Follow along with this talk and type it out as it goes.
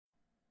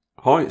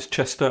Hi, it's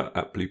Chester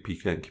at Blue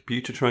Pecan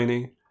Computer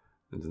Training,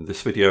 and in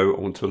this video I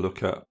want to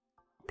look at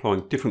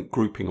applying different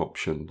grouping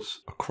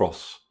options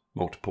across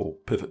multiple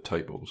pivot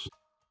tables.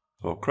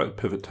 So I'll create a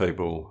pivot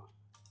table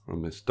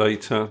from this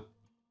data.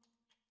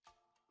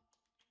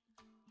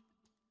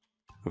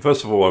 And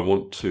first of all, I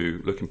want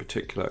to look in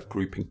particular at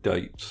grouping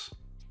dates.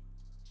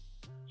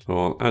 So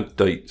I'll add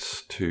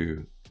dates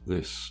to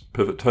this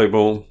pivot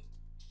table.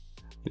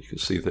 You can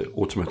see that it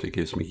automatically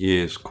gives me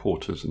years,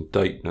 quarters, and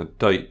date. Now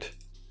date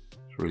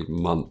is really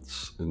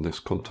months in this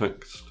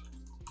context.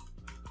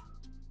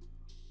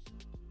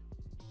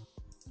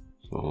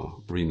 So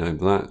I'll rename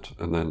that,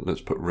 and then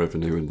let's put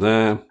revenue in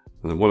there.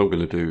 And then what I'm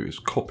going to do is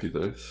copy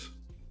this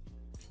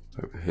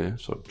over here.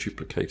 So I've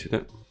duplicated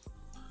it.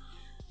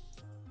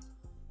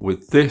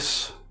 With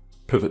this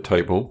pivot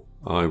table,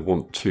 I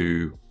want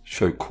to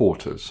show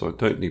quarters. So I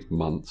don't need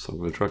months. I'm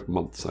going to drag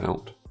months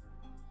out.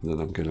 And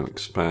then I'm going to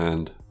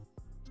expand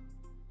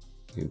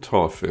the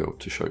entire field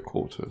to show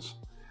quarters.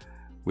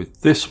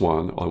 With this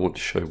one, I want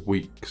to show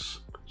weeks.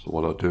 So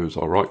what I'll do is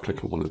I'll right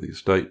click on one of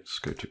these dates,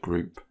 go to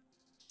group,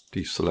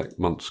 deselect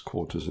months,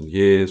 quarters and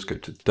years, go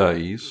to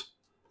days,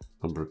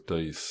 number of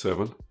days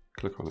 7,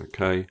 click on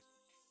OK.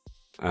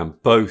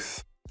 And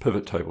both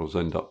pivot tables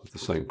end up with the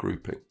same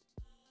grouping.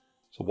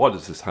 So why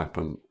does this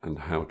happen and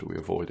how do we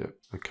avoid it?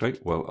 Okay,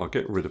 well, I'll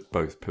get rid of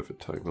both pivot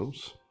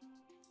tables.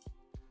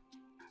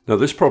 Now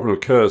this problem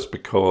occurs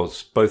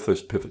because both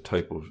those pivot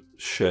tables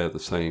share the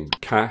same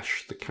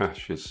cache. The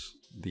cache is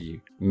the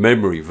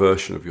memory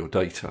version of your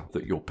data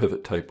that your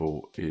pivot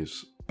table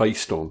is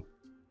based on.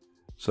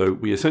 So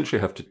we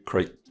essentially have to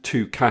create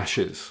two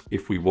caches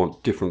if we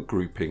want different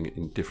grouping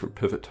in different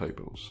pivot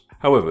tables.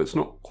 However, it's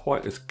not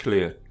quite as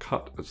clear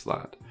cut as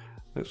that.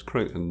 Let's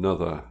create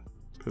another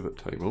pivot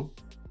table.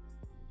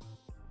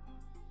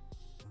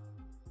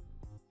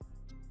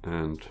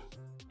 And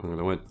I'm going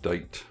to add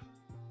date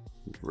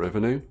and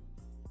revenue.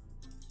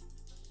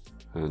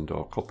 And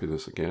I'll copy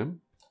this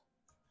again.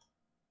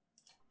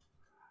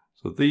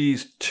 So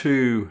these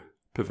two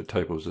pivot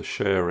tables are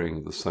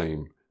sharing the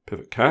same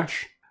pivot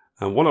cache.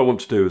 And what I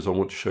want to do is I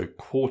want to show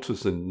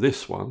quarters in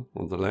this one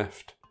on the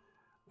left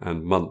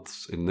and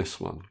months in this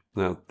one.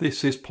 Now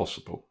this is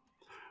possible.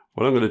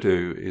 What I'm going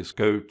to do is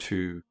go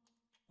to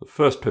the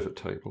first pivot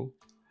table,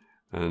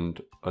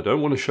 and I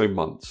don't want to show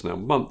months. Now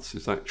months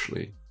is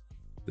actually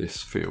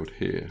this field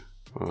here.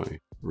 I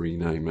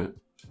rename it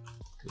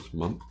as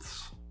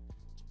months.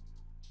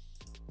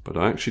 But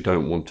I actually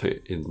don't want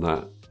it in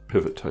that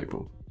pivot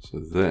table. So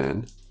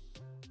then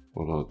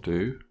what I'll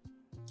do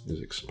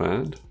is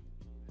expand,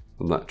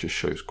 and that just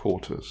shows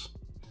quarters.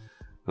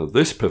 Now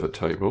this pivot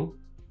table,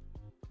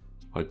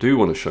 I do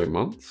want to show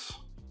months,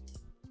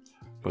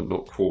 but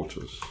not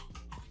quarters.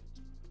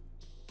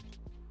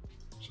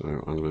 So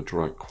I'm going to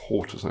drag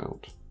quarters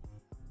out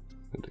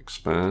and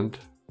expand.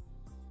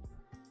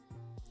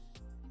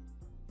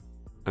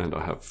 And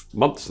I have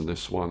months in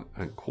this one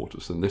and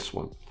quarters in this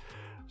one.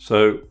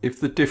 So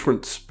if the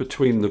difference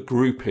between the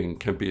grouping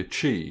can be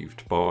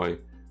achieved by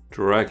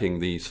dragging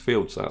these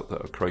fields out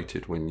that are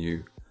created when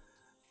you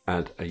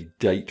add a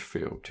date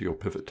field to your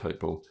pivot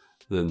table,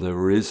 then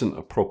there isn't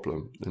a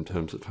problem in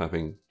terms of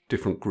having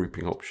different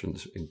grouping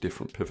options in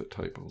different pivot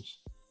tables.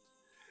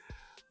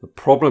 The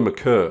problem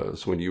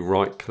occurs when you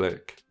right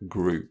click,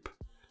 group,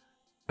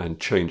 and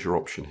change your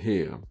option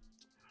here.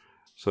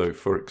 So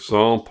for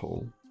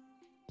example,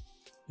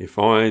 if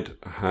I'd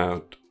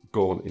had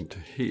gone into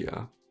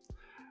here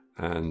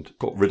and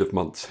got rid of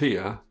months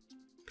here,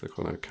 click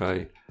on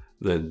OK,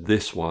 then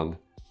this one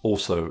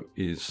also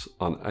is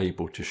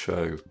unable to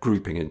show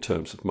grouping in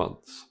terms of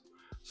months.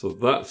 So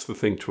that's the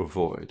thing to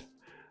avoid.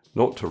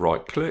 Not to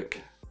right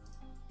click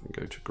and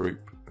go to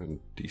group and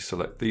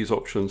deselect these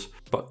options,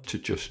 but to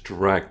just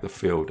drag the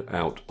field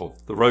out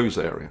of the rows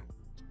area.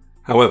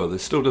 However,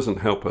 this still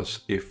doesn't help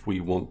us if we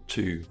want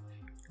to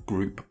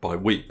group by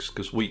weeks,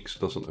 because weeks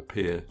doesn't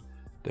appear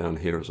down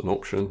here as an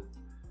option.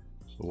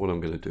 So what I'm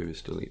going to do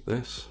is delete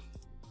this.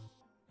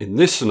 In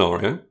this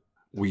scenario,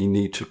 we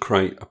need to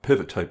create a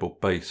pivot table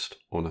based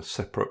on a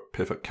separate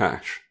pivot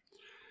cache.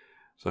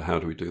 So how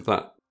do we do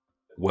that?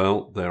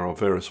 Well, there are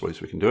various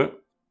ways we can do it.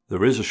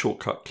 There is a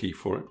shortcut key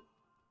for it,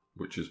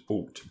 which is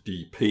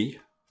Alt-DP,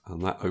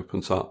 and that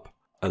opens up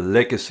a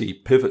legacy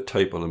pivot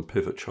table and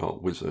pivot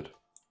chart wizard,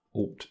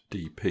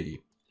 Alt-DP.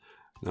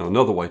 Now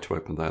another way to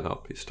open that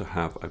up is to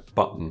have a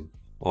button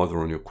either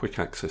on your quick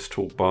access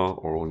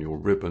toolbar or on your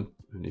ribbon.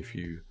 And if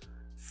you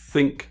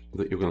think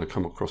that you're going to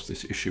come across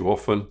this issue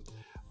often,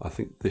 I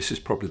think this is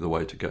probably the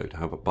way to go, to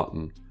have a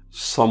button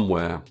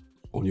somewhere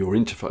on your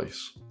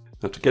interface.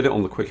 Now to get it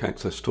on the quick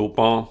access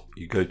toolbar,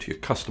 you go to your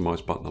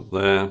customize button up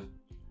there,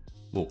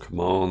 more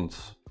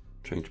commands,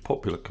 change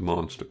popular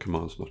commands to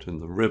commands not in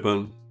the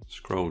ribbon,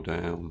 scroll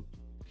down,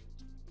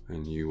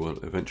 and you will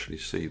eventually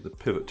see the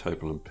pivot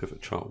table and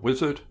pivot chart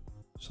wizard.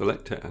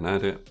 Select it and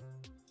add it.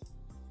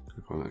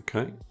 Click on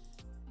OK.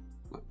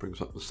 That brings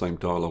up the same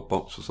dialog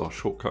box as our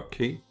shortcut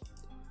key.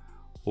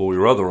 Or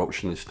your other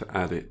option is to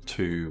add it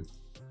to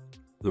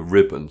the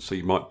ribbon. So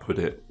you might put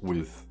it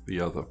with the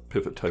other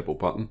pivot table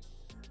button.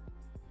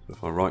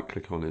 If I right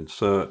click on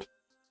insert,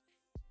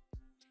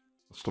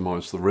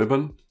 customize the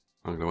ribbon,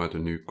 I'm going to add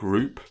a new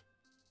group.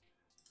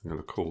 I'm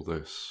going to call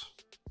this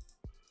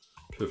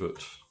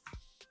PivotTables,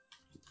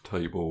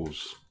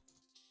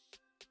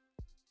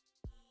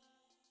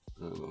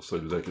 and I'll say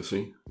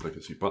legacy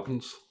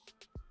buttons.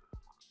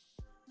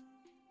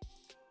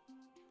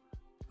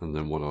 And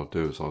then what I'll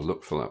do is I'll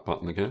look for that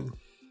button again,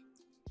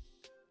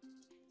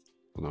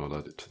 and I'll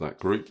add it to that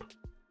group,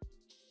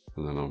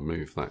 and then I'll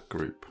move that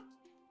group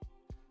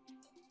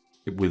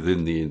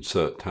within the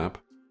insert tab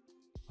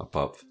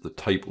above the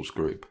tables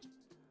group.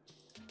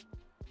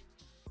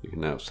 You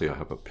can now see I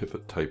have a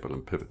pivot table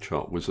and pivot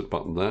chart wizard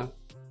button there.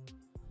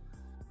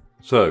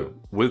 So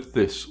with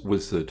this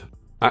wizard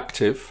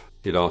active,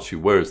 it asks you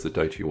where is the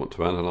data you want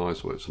to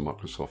analyze, whether it's a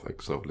Microsoft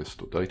Excel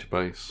list or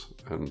database,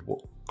 and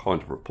what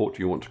kind of report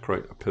do you want to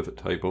create, a pivot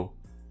table.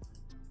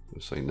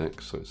 Let's say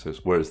next, so it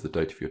says where is the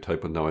data for your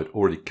table. Now I'd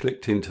already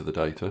clicked into the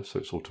data, so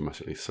it's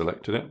automatically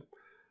selected it.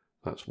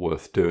 That's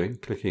worth doing,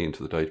 clicking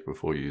into the data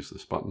before you use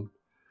this button.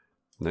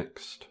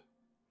 Next.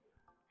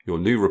 Your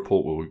new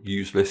report will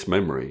use less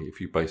memory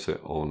if you base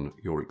it on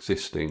your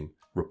existing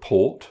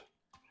report,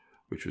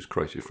 which was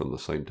created from the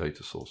same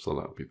data source. So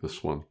that'll be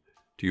this one.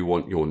 Do you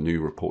want your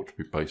new report to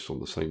be based on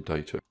the same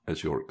data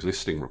as your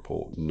existing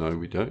report? No,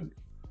 we don't.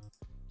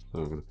 So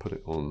I'm going to put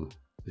it on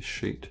this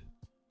sheet.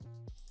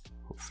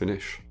 I'll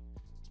finish.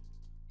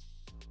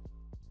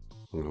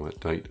 I'm going to add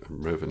date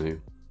and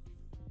revenue.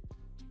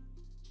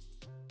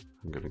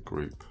 I'm going to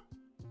group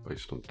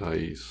based on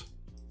days.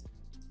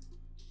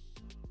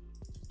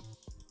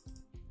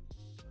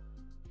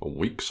 On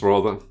weeks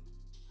rather,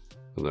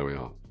 and there we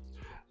are.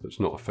 It's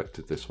not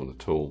affected this one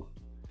at all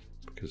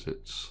because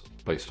it's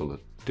based on a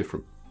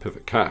different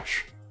pivot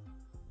cache.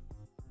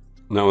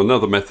 Now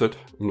another method,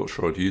 I'm not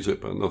sure I'd use it,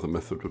 but another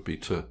method would be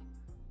to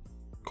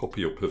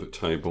copy your pivot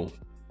table,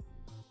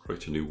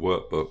 create a new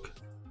workbook,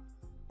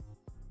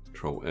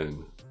 Control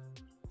N,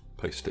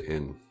 paste it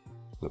in,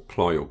 and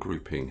apply your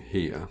grouping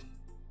here.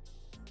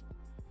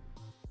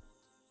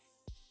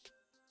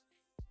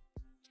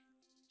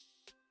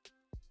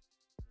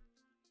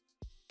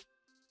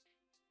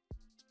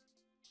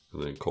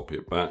 And then copy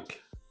it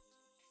back.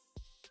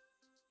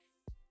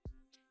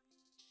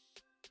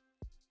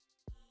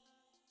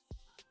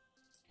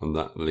 And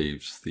that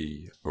leaves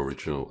the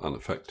original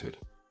unaffected.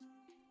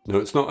 Now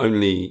it's not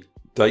only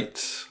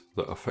dates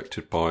that are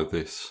affected by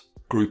this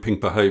grouping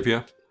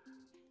behavior.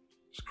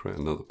 Let's create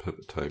another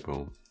pivot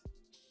table.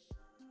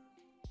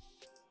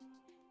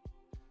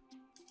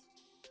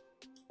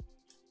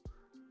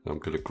 I'm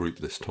going to group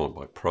this time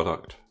by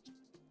product.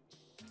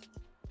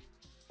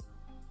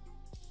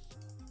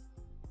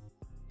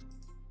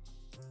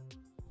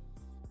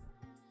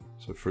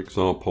 So for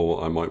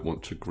example, I might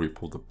want to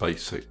group all the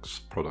basics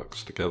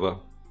products together.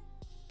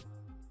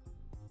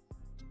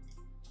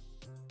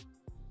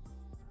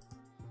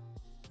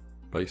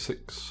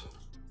 Basics.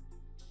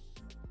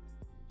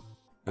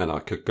 And I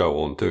could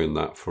go on doing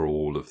that for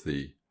all of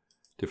the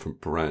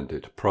different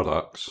branded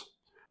products.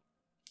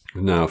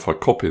 Now if I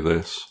copy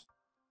this,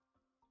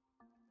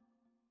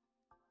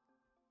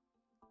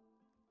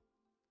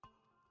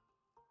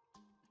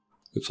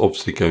 it's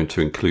obviously going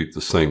to include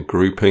the same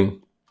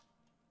grouping.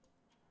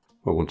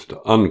 If I wanted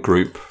to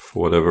ungroup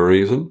for whatever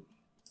reason,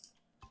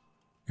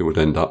 it would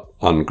end up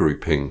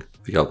ungrouping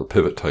the other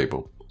pivot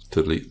table. Let's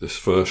delete this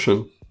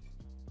version.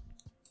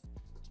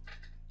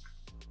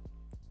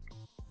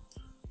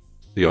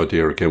 The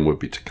idea again would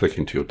be to click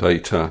into your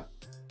data,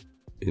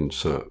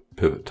 insert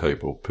pivot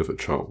table, pivot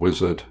chart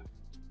wizard,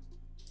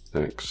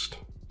 next,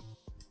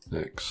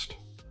 next,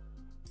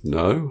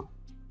 no,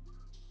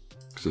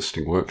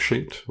 existing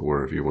worksheet, or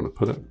wherever you want to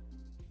put it,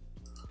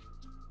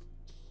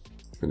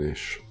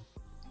 finish.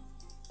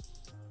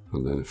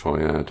 And then if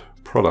I add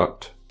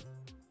product,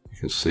 you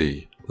can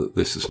see that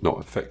this is not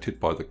affected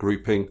by the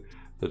grouping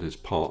that is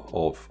part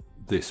of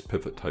this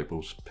pivot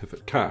table's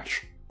pivot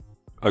cache.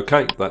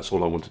 Okay, that's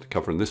all I wanted to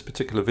cover in this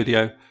particular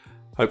video.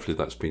 Hopefully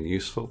that's been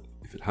useful.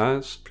 If it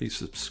has, please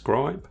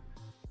subscribe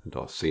and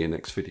I'll see you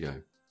next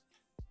video.